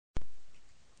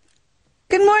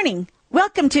Good morning.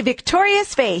 Welcome to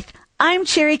Victorious Faith. I'm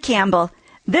Cherri Campbell.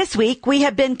 This week we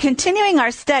have been continuing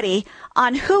our study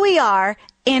on who we are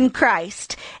in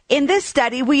Christ. In this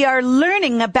study we are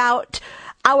learning about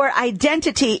our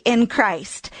identity in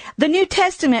Christ. The New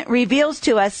Testament reveals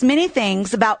to us many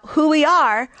things about who we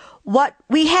are, what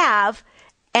we have,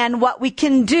 and what we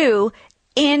can do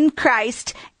in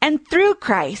Christ and through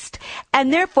Christ.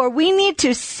 And therefore we need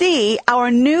to see our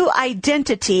new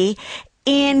identity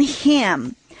in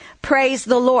Him. Praise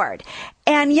the Lord.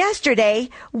 And yesterday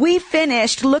we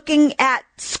finished looking at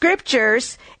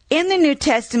scriptures in the New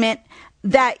Testament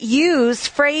that use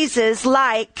phrases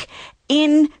like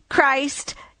in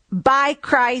Christ, by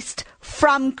Christ,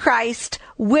 from Christ,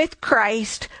 with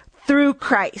Christ, through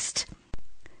Christ.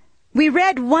 We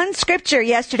read one scripture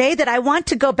yesterday that I want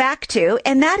to go back to,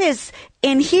 and that is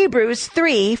in Hebrews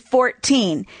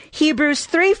 3:14. Hebrews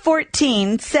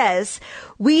 3:14 says,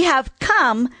 "We have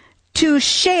come to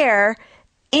share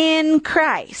in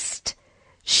Christ."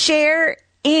 Share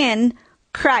in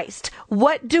Christ.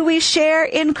 What do we share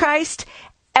in Christ?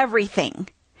 Everything.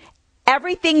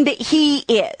 Everything that He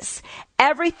is.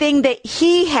 Everything that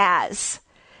He has.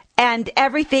 And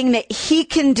everything that He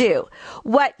can do.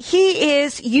 What He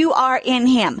is, you are in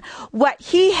Him. What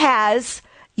He has,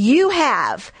 you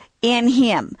have in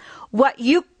Him. What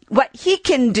He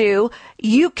can do,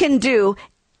 you can do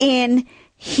in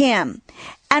Him.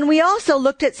 And we also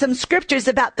looked at some scriptures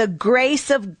about the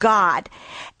grace of God.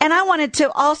 And I wanted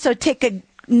to also take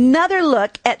another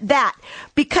look at that,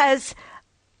 because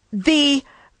the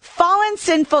fallen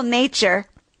sinful nature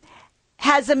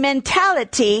has a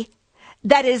mentality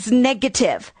that is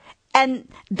negative. And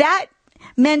that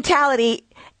mentality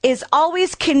is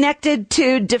always connected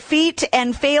to defeat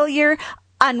and failure,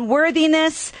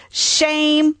 unworthiness,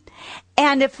 shame.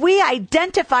 And if we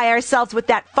identify ourselves with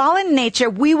that fallen nature,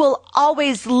 we will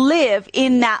always live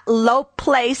in that low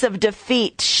place of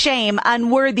defeat, shame,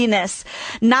 unworthiness,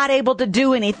 not able to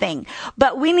do anything.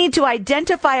 But we need to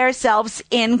identify ourselves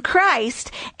in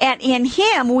Christ, and in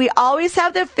Him we always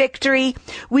have the victory.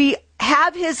 We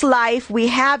have His life, we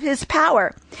have His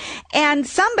power. And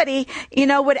somebody,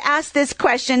 would ask this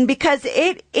question, because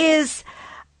it is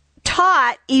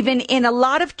taught even in a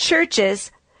lot of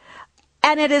churches,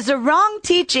 and it is a wrong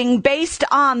teaching based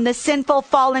on the sinful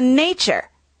fallen nature.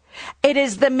 It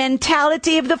is the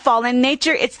mentality of the fallen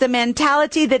nature. It's the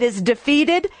mentality that is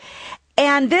defeated.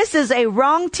 And this is a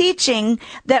wrong teaching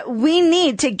that we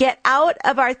need to get out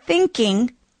of our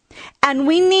thinking. And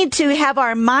we need to have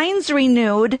our minds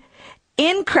renewed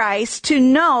in Christ to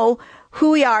know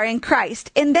who we are in Christ.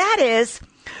 And that is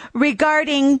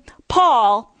regarding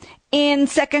Paul in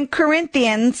 2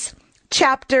 Corinthians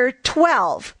chapter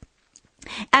 12.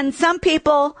 And some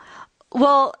people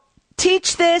will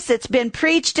teach this. It's been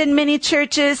preached in many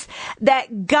churches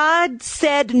that God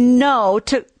said no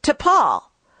to Paul.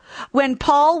 When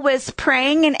Paul was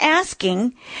praying and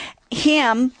asking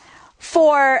Him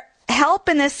for help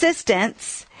and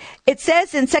assistance, it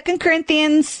says in 2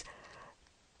 Corinthians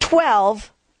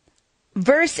 12,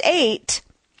 verse 8,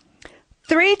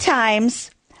 3 times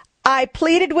I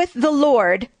pleaded with the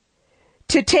Lord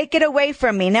to take it away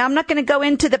from me. Now, I'm not going to go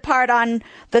into the part on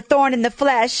the thorn in the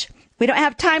flesh. We don't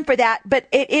have time for that, but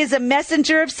it is a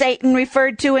messenger of Satan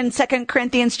referred to in 2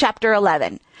 Corinthians chapter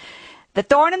 11. The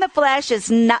thorn in the flesh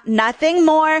is nothing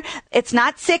more. It's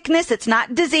not sickness. It's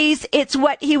not disease. It's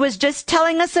what he was just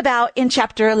telling us about in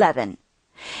chapter 11.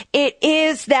 It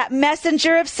is that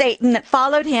messenger of Satan that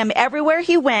followed him everywhere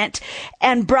he went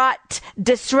and brought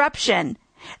disruption,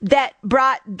 that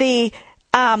brought the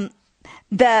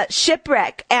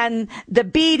shipwreck and the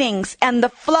beatings and the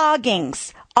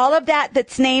floggings, all of that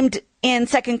that's named in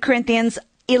 2 Corinthians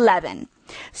 11.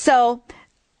 So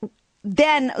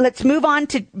then let's move on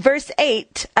to verse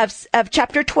 8 of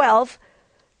chapter 12,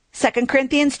 2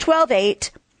 Corinthians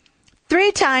 12:8.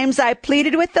 3 times I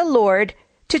pleaded with the Lord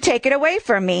to take it away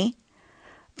from me.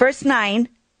 Verse 9,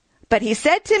 but He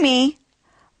said to me,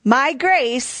 my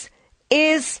grace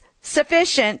is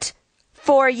sufficient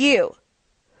for you,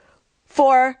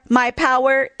 for my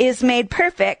power is made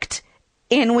perfect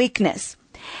in weakness.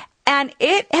 And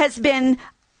it has been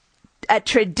a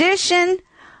tradition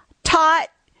taught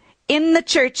in the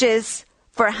churches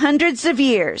for hundreds of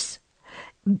years,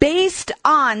 based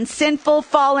on sinful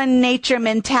fallen nature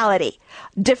mentality,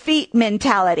 defeat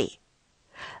mentality,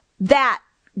 that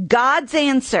God's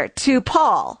answer to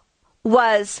Paul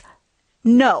was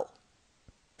no.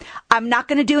 I'm not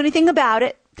going to do anything about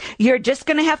it. You're just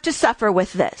going to have to suffer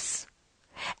with this.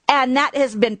 And that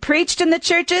has been preached in the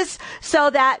churches so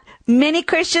that many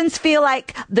Christians feel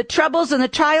like the troubles and the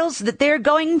trials that they're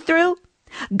going through,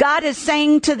 God is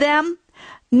saying to them,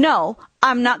 no,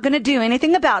 I'm not going to do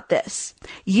anything about this.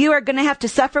 You are going to have to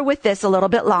suffer with this a little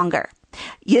bit longer.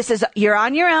 You're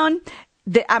on your own.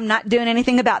 I'm not doing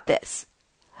anything about this.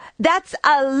 That's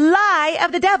a lie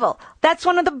of the devil. That's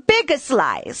one of the biggest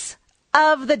lies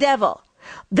of the devil.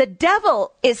 The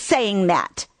devil is saying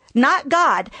that, not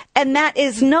God, and that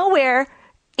is nowhere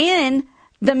in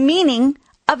the meaning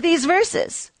of these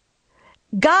verses.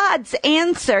 God's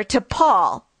answer to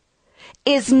Paul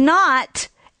is not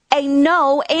a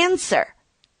no answer.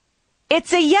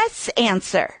 It's a yes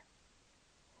answer.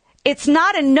 It's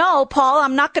not a no, Paul,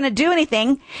 I'm not going to do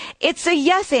anything. It's a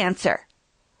yes answer.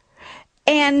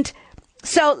 And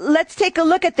so let's take a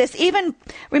look at this. Even,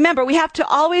 remember, we have to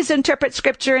always interpret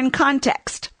Scripture in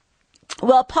context.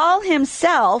 Well, Paul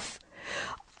himself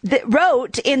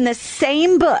wrote in the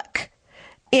same book,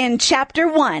 in chapter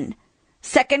 1,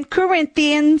 2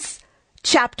 Corinthians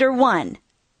chapter 1,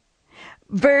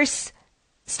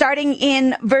 starting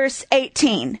in verse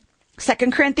 18,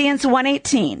 2 Corinthians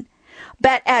 1:18.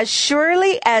 But as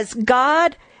surely as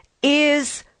God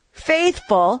is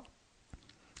faithful,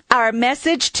 our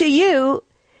message to you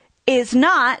is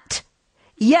not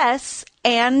yes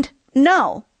and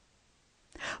no.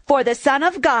 For the Son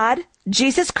of God,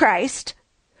 Jesus Christ,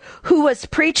 who was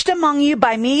preached among you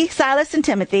by me, Silas, and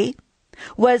Timothy,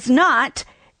 was not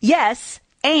yes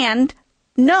and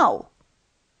no.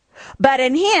 But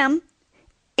in him,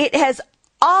 it has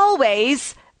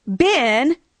always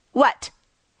been what?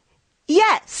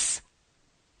 Yes.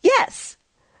 Yes.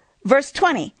 Verse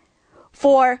 20.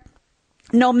 For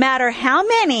no matter how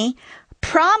many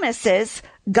promises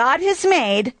God has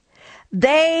made,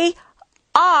 they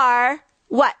are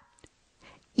what?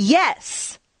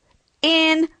 Yes.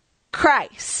 In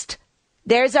Christ.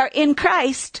 There's our in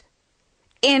Christ.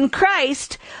 In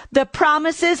Christ, the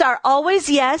promises are always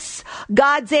yes.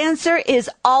 God's answer is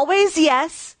always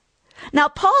yes. Now,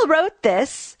 Paul wrote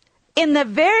this in the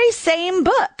very same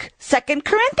book, 2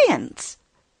 Corinthians.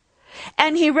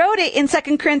 And he wrote it in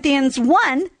 2 Corinthians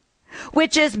 1,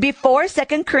 which is before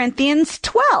 2 Corinthians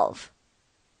 12.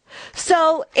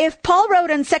 So if Paul wrote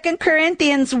in 2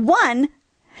 Corinthians 1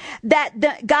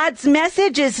 that God's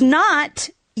message is not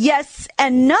yes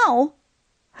and no,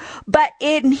 but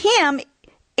in him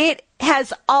it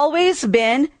has always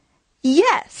been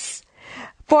yes.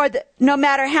 For no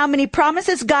matter how many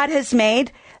promises God has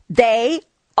made, they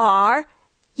are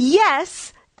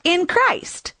yes in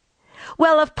Christ.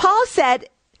 Well, if Paul said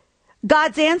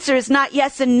God's answer is not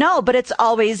yes and no, but it's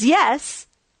always yes,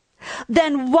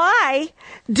 then why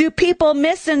do people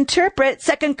misinterpret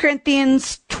 2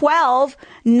 Corinthians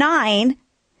 12:9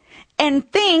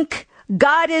 and think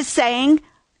God is saying,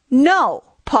 no,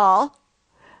 Paul,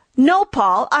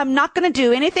 I'm not going to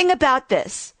do anything about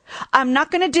this. I'm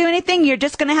not going to do anything. You're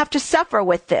just going to have to suffer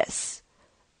with this.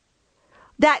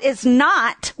 That is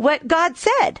not what God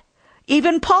said.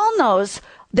 Even Paul knows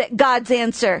that God's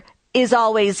answer is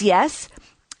always yes.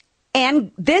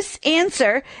 And this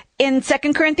answer in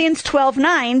 2 Corinthians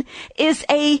 12:9 is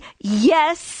a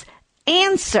yes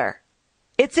answer.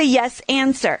 It's a yes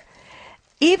answer.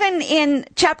 Even in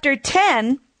chapter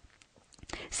 10,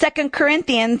 2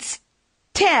 Corinthians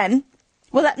 10,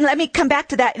 well, let me come back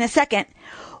to that in a second.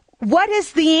 What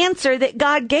is the answer that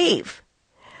God gave?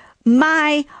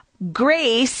 My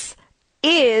grace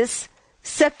is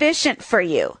sufficient for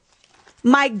you.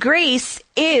 My grace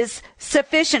is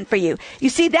sufficient for you. You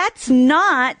see, that's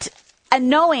not a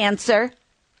no answer.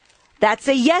 That's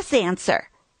a yes answer.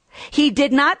 He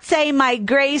did not say my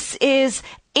grace is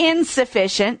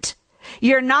insufficient.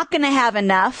 You're not going to have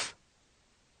enough.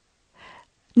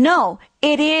 No,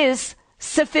 it is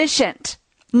sufficient.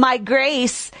 My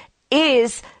grace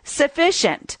is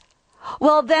sufficient.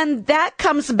 Well, then that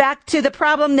comes back to the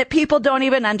problem that people don't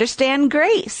even understand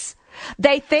grace.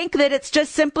 They think that it's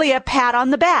just simply a pat on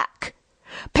the back.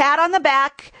 Pat on the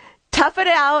back, tough it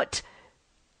out,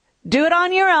 do it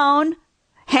on your own,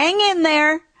 hang in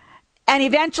there, and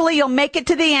eventually you'll make it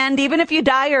to the end, even if you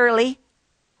die early.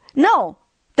 No,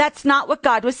 that's not what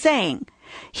God was saying.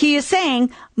 He is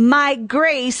saying, my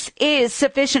grace is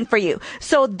sufficient for you.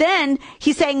 So then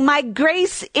he's saying, my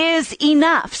grace is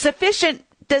enough. Sufficient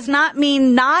does not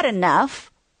mean not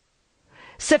enough.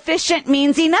 Sufficient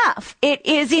means enough. It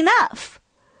is enough.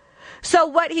 So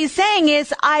what he's saying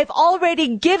is, I've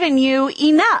already given you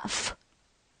enough.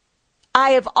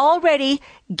 I have already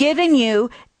given you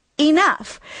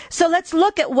enough. So let's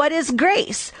look at what is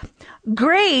grace.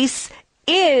 Grace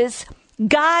is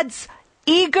God's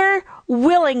eager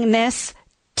willingness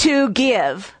to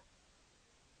give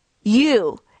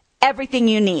you everything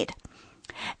you need.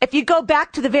 If you go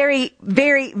back to the very,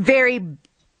 very, very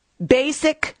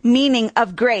basic meaning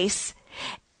of grace,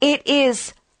 it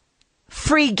is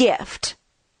free gift.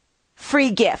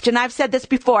 Free gift. And I've said this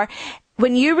before.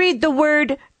 When you read the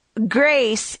word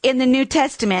grace in the New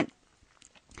Testament,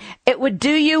 it would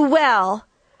do you well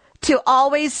to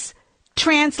always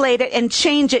translate it and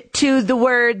change it to the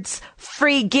words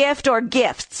free gift or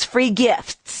gifts, free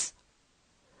gifts.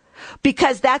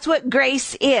 Because that's what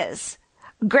grace is.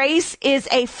 Grace is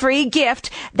a free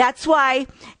gift. That's why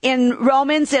in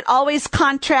Romans it always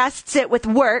contrasts it with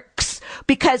works,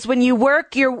 because when you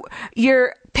work,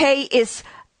 your pay is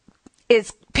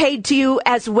paid to you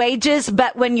as wages,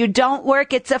 but when you don't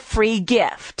work, it's a free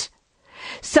gift.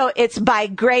 So it's by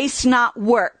grace, not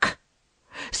work.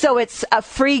 So it's a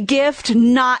free gift,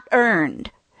 not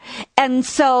earned. And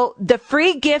so the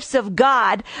free gifts of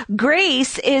God,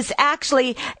 grace is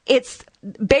actually, its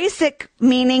basic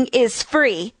meaning is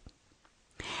free.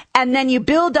 And then you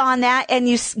build on that and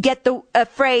you get the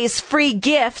phrase free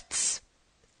gifts.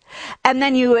 And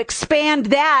then you expand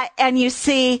that and you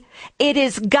see it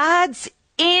is God's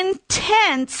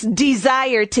intense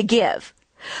desire to give.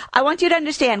 I want you to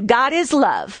understand, God is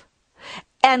love.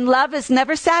 And love is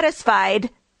never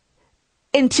satisfied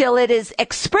until it is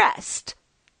expressed.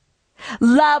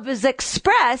 Love is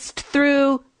expressed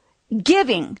through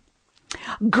giving.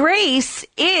 Grace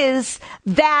is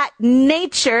that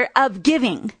nature of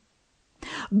giving.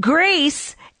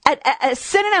 Grace, a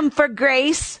synonym for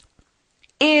grace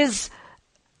is,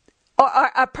 or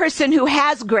a person who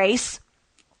has grace,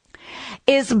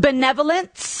 is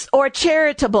benevolence or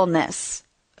charitableness.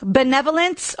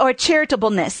 Benevolence or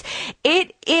charitableness.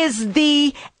 It is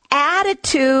the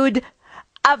attitude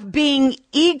of being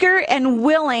eager and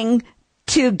willing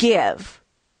to give.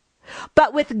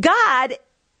 But with God,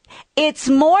 it's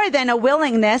more than a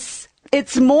willingness.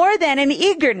 It's more than an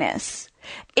eagerness.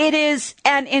 It is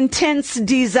an intense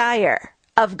desire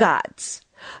of God's.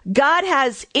 God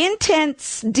has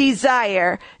intense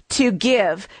desire to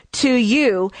give to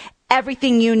you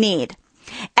everything you need.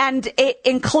 And it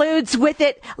includes with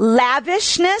it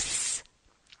lavishness,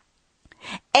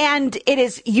 and it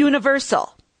is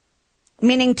universal,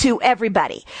 meaning to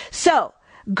everybody. So,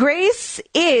 grace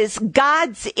is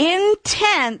God's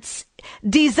intense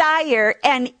desire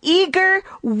and eager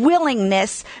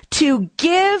willingness to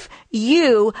give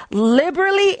you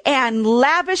liberally and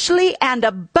lavishly and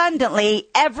abundantly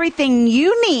everything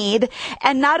you need,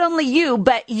 and not only you,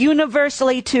 but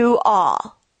universally to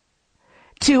all.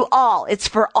 To all. It's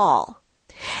for all.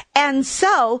 And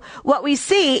so what we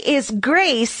see is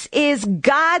grace is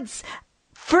God's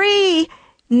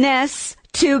freeness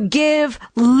to give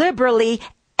liberally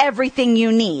everything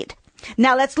you need.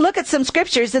 Now let's look at some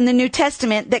scriptures in the New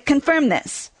Testament that confirm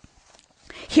this.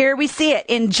 Here we see it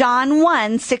in John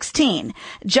 1:16.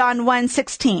 John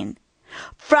 1:16.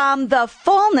 From the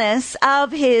fullness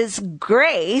of his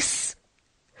grace,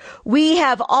 we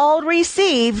have all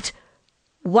received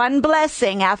one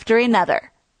blessing after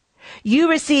another. You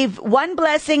receive one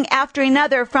blessing after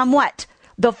another from what?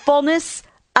 The fullness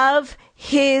of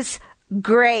his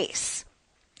grace.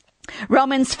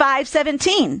 Romans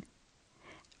 5:17.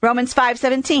 Romans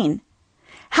 5:17.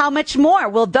 How much more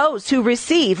will those who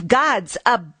receive God's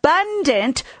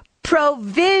abundant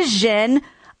provision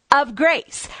of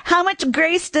grace? How much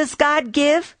grace does God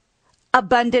give?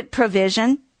 Abundant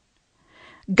provision.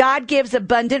 God gives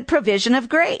abundant provision of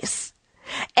grace.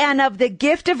 And of the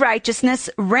gift of righteousness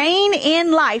reign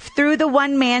in life through the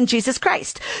one man, Jesus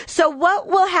Christ. So what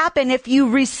will happen if you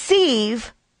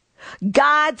receive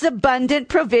God's abundant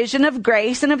provision of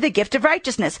grace and of the gift of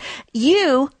righteousness?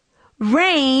 You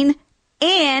reign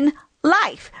in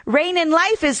life. Reign in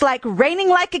life is like reigning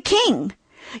like a king.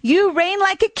 You reign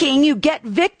like a king. You get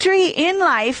victory in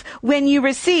life when you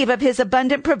receive of his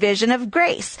abundant provision of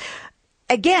grace.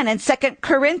 Again, in 2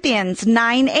 Corinthians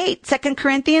 9:8, 2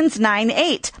 Corinthians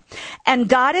 9:8. And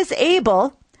God is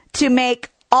able to make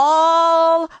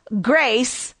all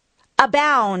grace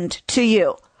abound to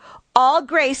you. All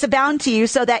grace abound to you,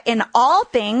 so that in all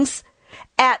things,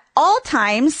 at all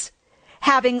times,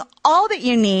 having all that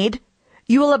you need,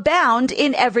 you will abound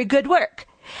in every good work.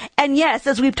 And yes,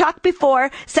 as we've talked before,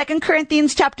 2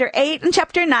 Corinthians chapter 8 and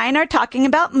chapter 9 are talking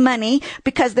about money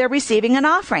because they're receiving an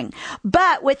offering.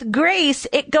 But with grace,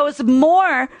 it goes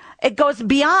more, it goes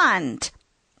beyond.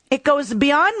 It goes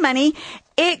beyond money.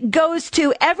 It goes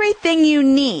to everything you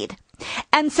need.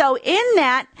 And so in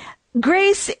that,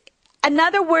 grace,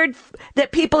 another word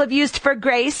that people have used for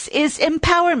grace is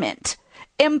empowerment.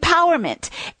 Empowerment.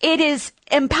 It is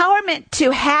empowerment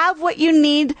to have what you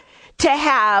need to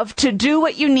have, to do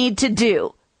what you need to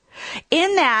do.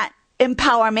 In that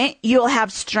empowerment, you'll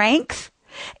have strength.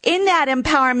 In that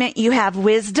empowerment, you have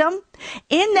wisdom.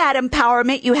 In that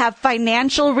empowerment, you have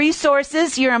financial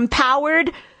resources. You're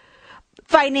empowered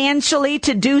financially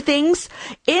to do things.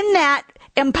 In that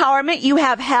empowerment, you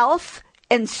have health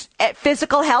and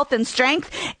physical health and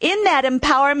strength. In that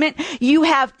empowerment, you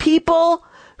have people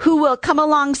who will come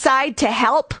alongside to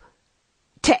help,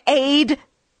 to aid,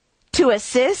 to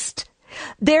assist.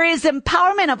 There is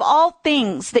empowerment of all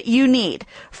things that you need: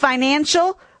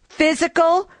 financial,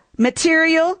 physical,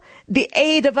 material, the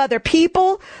aid of other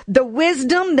people, the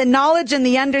wisdom, the knowledge, and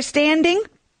the understanding.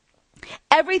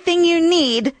 Everything you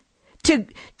need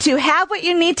to have what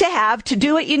you need to have, to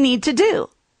do what you need to do.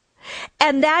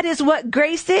 And that is what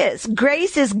grace is.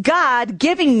 Grace is God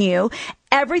giving you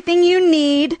everything you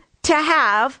need to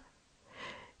have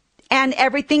and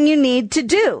everything you need to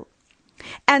do.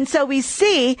 And so we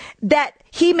see that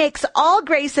he makes all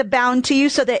grace abound to you,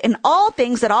 so that in all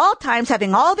things, at all times,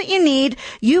 having all that you need,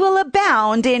 you will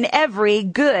abound in every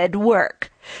good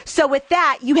work. So with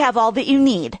that, you have all that you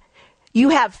need. You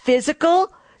have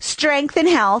physical strength and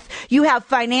health. You have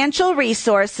financial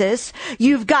resources.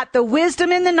 You've got the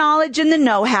wisdom and the knowledge and the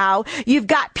know-how. You've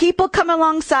got people come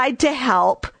alongside to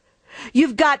help.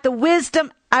 You've got the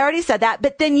wisdom. I already said that,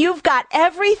 but then you've got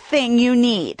everything you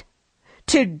need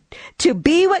to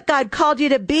be what God called you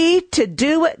to be, to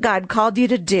do what God called you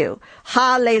to do.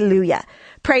 Hallelujah.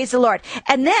 Praise the Lord.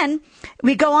 And then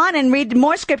we go on and read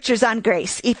more scriptures on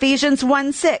grace. Ephesians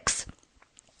 1:6.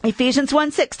 Ephesians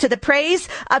 1:6, to the praise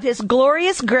of his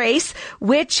glorious grace,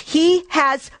 which he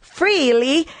has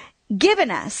freely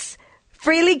given us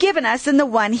in the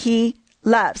one he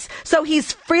loves. So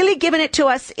he's freely given it to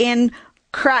us in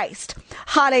Christ.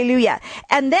 Hallelujah.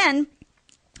 And then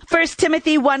 1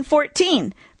 Timothy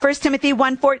 1:14. 1 Timothy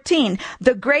 1:14.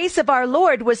 The grace of our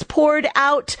Lord was poured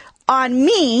out on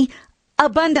me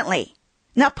abundantly.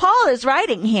 Now, Paul is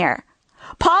writing here.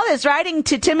 Paul is writing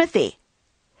to Timothy.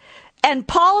 And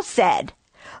Paul said,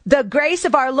 the grace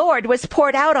of our Lord was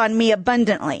poured out on me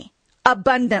abundantly.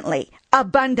 Abundantly.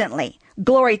 Abundantly.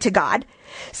 Glory to God.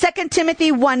 2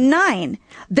 Timothy 1:9.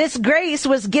 This grace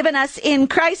was given us in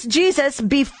Christ Jesus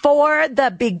before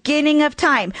the beginning of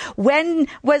time. When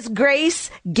was grace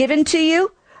given to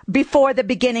you? Before the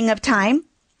beginning of time.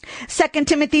 2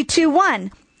 Timothy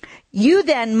 2:1. You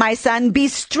then, my son, be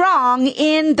strong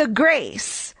in the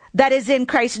grace that is in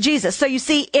Christ Jesus. So you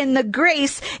see, in the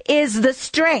grace is the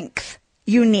strength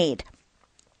you need.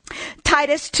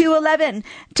 Titus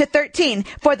 2:11-13.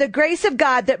 For the grace of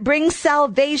God that brings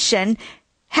salvation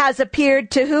has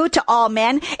appeared to who? To all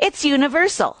men. It's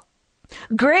universal.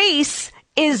 Grace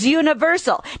is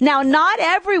universal. Now, not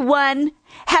everyone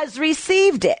has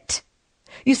received it.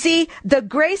 You see, the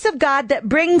grace of God that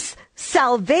brings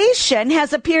salvation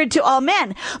has appeared to all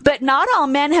men, but not all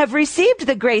men have received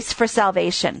the grace for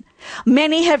salvation.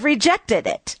 Many have rejected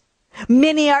it.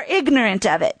 Many are ignorant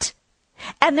of it.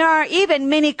 And there are even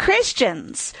many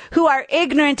Christians who are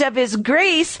ignorant of his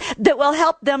grace that will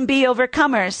help them be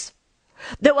overcomers,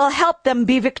 that will help them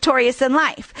be victorious in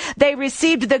life. They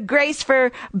received the grace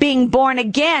for being born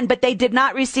again, but they did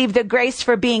not receive the grace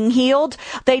for being healed.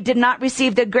 They did not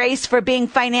receive the grace for being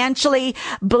financially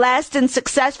blessed and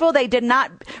successful. They did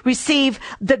not receive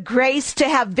the grace to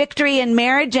have victory in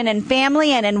marriage and in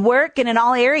family and in work and in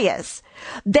all areas.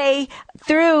 They,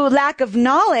 through lack of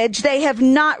knowledge, they have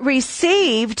not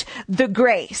received the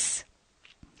grace.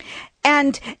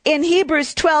 And in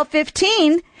Hebrews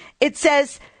 12:15, it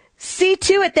says, see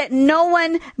to it that no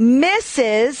one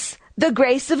misses the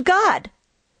grace of God.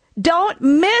 Don't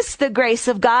miss the grace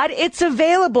of God. It's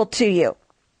available to you.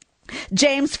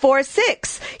 James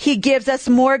 4:6, he gives us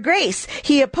more grace.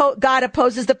 God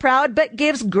opposes the proud, but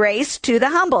gives grace to the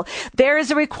humble. There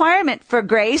is a requirement for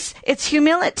grace. It's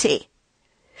humility.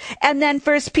 And then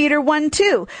 1 Peter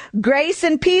 1:2, grace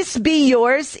and peace be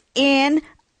yours in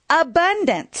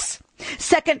abundance.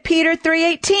 2 Peter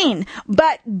 3:18,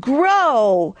 but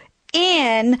grow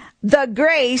in the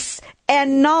grace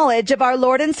and knowledge of our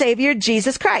Lord and Savior,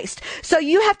 Jesus Christ. So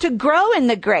you have to grow in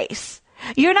the grace.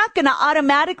 You're not going to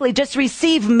automatically just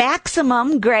receive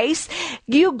maximum grace.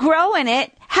 You grow in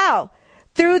it. How?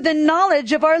 Through the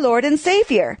knowledge of our Lord and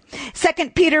Savior.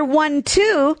 2 Peter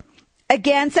 1:2,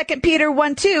 again, 2 Peter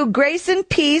 1:2, grace and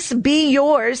peace be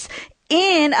yours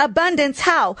in abundance.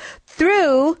 How?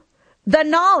 Through the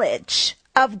knowledge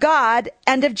of God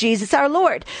and of Jesus our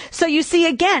Lord. So you see,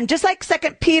 again, just like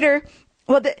 2 Peter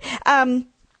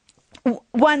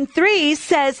 1:3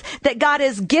 says that God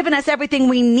has given us everything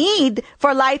we need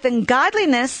for life and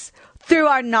godliness through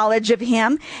our knowledge of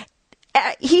him.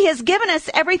 He has given us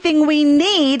everything we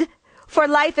need for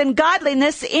life and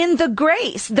godliness in the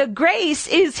grace. The grace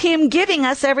is him giving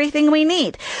us everything we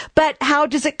need. But how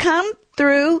does it come?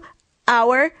 Through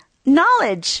our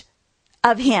knowledge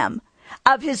of him,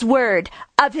 of his word,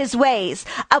 of his ways,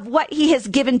 of what he has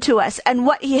given to us and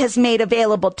what he has made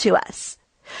available to us.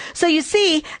 So you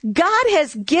see, God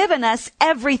has given us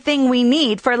everything we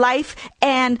need for life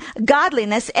and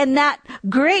godliness, and that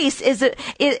grace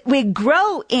we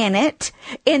grow in it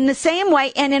in the same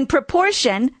way and in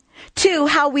proportion to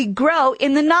how we grow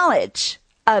in the knowledge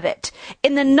of it,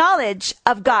 in the knowledge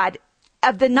of God,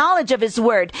 of the knowledge of his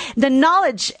word, the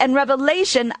knowledge and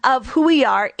revelation of who we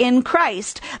are in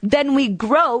Christ. Then we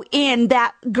grow in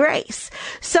that grace.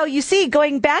 So you see,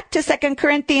 going back to 2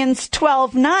 Corinthians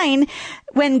 12:9,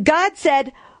 when God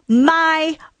said,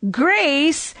 my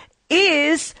grace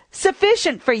is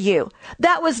sufficient for you.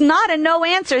 That was not a no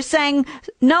answer saying,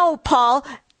 no, Paul,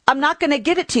 I'm not going to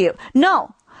give it to you.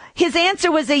 No. His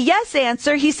answer was a yes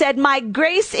answer. He said, my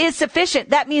grace is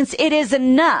sufficient. That means it is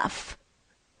enough.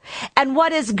 And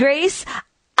what is grace?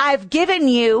 I've given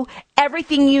you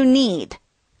everything you need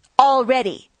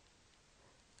already.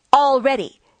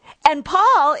 Already. And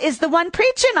Paul is the one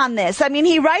preaching on this. I mean,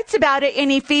 he writes about it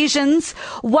in Ephesians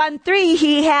 1:3.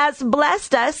 He has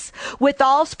blessed us with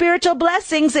all spiritual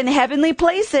blessings in heavenly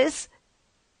places.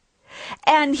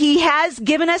 And he has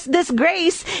given us this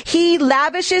grace. He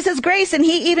lavishes his grace. And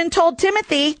he even told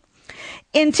Timothy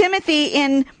in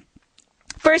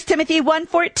 1 Timothy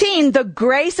 1:14, the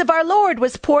grace of our Lord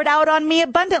was poured out on me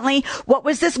abundantly. What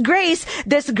was this grace?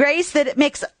 This grace that it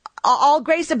makes all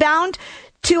grace abound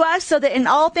to us, so that in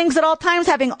all things at all times,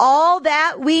 having all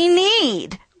that we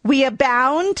need, we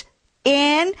abound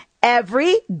in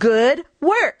every good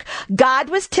work. God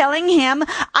was telling him,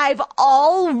 I've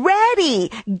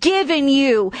already given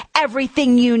you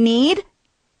everything you need.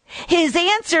 His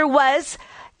answer was,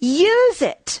 use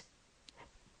it.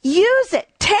 Use it.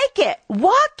 Take it.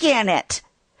 Walk in it.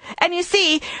 And you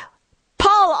see,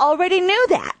 Paul already knew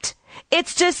that.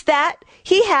 It's just that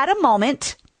he had a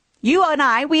moment. You and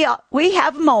I, we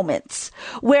have moments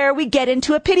where we get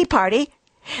into a pity party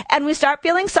and we start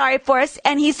feeling sorry for us.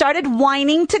 And he started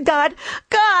whining to God,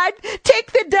 God,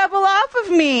 take the devil off of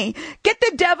me. Get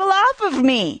the devil off of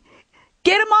me.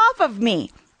 Get him off of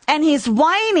me. And he's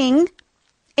whining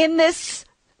in this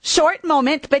short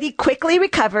moment, but he quickly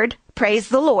recovered. Praise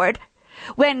the Lord.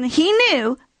 When he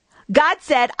knew, God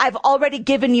said, I've already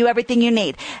given you everything you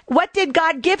need. What did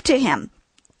God give to him?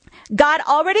 God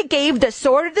already gave the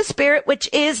sword of the Spirit, which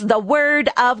is the Word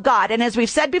of God. And as we've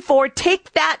said before,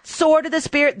 take that sword of the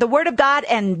Spirit, the Word of God,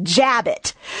 and jab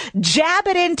it. Jab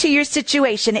it into your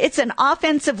situation. It's an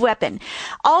offensive weapon.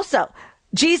 Also,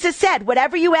 Jesus said,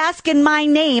 whatever you ask in my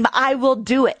name, I will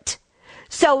do it.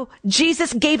 So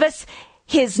Jesus gave us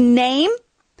his name.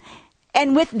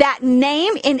 And with that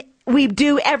name, we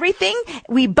do everything.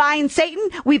 We bind Satan.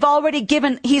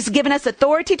 He's given us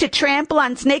authority to trample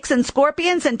on snakes and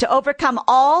scorpions and to overcome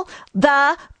all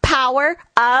the power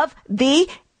of the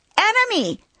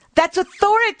enemy. That's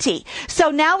authority.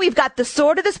 So now we've got the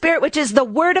sword of the Spirit, which is the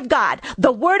Word of God.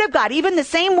 The Word of God, even the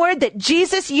same word that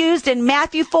Jesus used in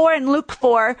Matthew 4 and Luke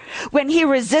 4 when he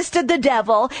resisted the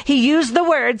devil. He used the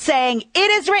word saying,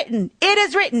 it is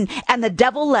written, and the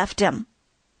devil left him.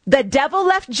 The devil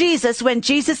left Jesus when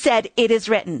Jesus said, it is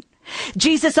written.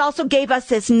 Jesus also gave us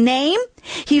his name.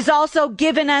 He's also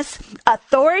given us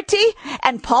authority.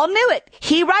 And Paul knew it.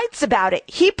 He writes about it.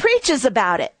 He preaches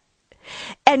about it.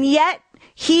 And yet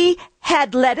he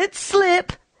had let it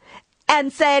slip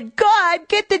and said, God,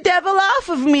 get the devil off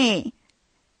of me.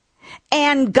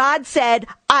 And God said,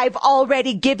 I've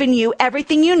already given you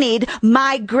everything you need.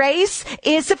 My grace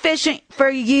is sufficient for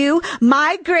you.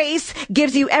 My grace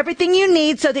gives you everything you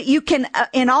need so that you can,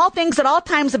 in all things at all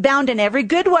times, abound in every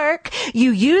good work.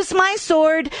 You use my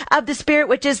sword of the Spirit,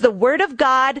 which is the Word of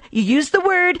God. You use the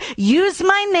word, use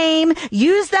my name,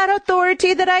 use that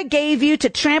authority that I gave you to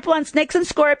trample on snakes and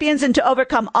scorpions and to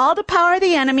overcome all the power of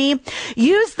the enemy.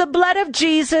 Use the blood of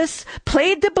Jesus,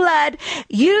 plead the blood,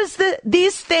 use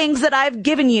these things that I've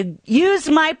given you. Use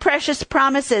my precious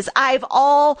promises. I've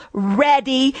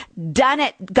already done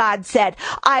it, God said.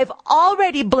 I've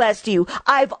already blessed you.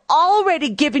 I've already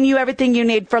given you everything you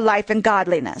need for life and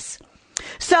godliness.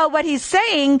 So what he's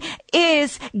saying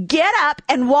is get up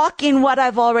and walk in what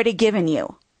I've already given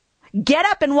you. Get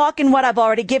up and walk in what I've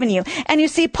already given you. And you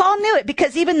see, Paul knew it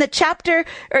because even the chapter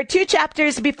or 2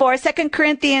 chapters before, 2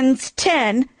 Corinthians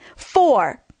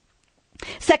 10:4,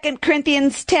 2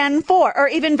 Corinthians 10:4, or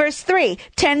even verse 3,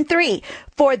 10:3.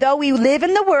 For though we live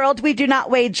in the world, we do not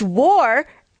wage war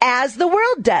as the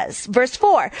world does. Verse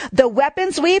 4, the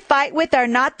weapons we fight with are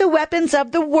not the weapons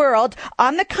of the world.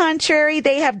 On the contrary,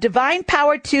 they have divine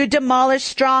power to demolish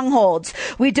strongholds.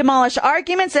 We demolish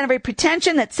arguments and every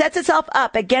pretension that sets itself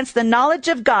up against the knowledge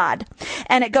of God.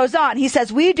 And it goes on. He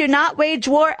says, we do not wage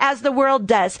war as the world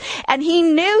does. And he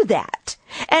knew that.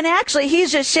 And actually,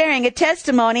 he's just sharing a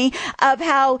testimony of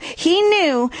how he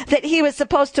knew that he was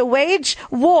supposed to wage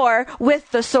war with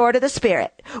the sword of the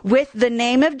Spirit, with the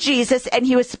name of Jesus, and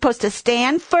he was supposed to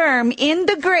stand firm in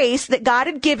the grace that God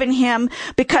had given him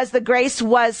because the grace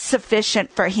was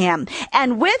sufficient for him.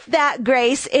 And with that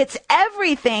grace, it's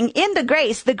everything in the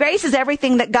grace. The grace is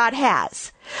everything that God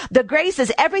has. The grace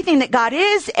is everything that God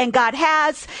is and God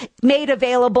has made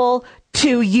available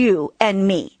to you and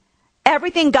me.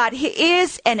 Everything God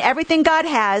is and everything God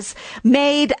has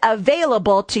made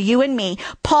available to you and me.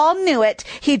 Paul knew it.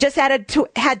 He just had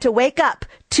to wake up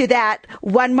to that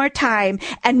one more time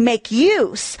and make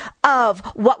use of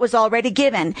what was already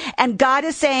given. And God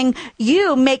is saying,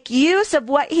 you make use of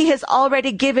what he has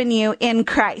already given you in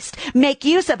Christ. Make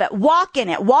use of it. Walk in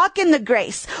it. Walk in the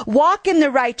grace. Walk in the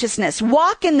righteousness.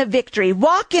 Walk in the victory.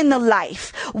 Walk in the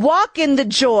life. Walk in the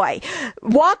joy.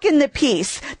 Walk in the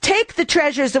peace. Take the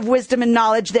treasures of wisdom and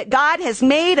knowledge that God has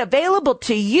made available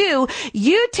to you.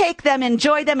 You take them,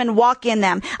 enjoy them, and walk in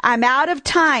them. I'm out of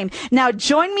time. Now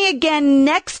join me again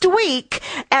next week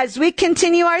as we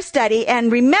continue our study.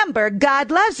 And remember,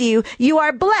 God loves you. You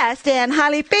are blessed and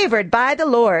highly favored by the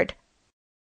Lord.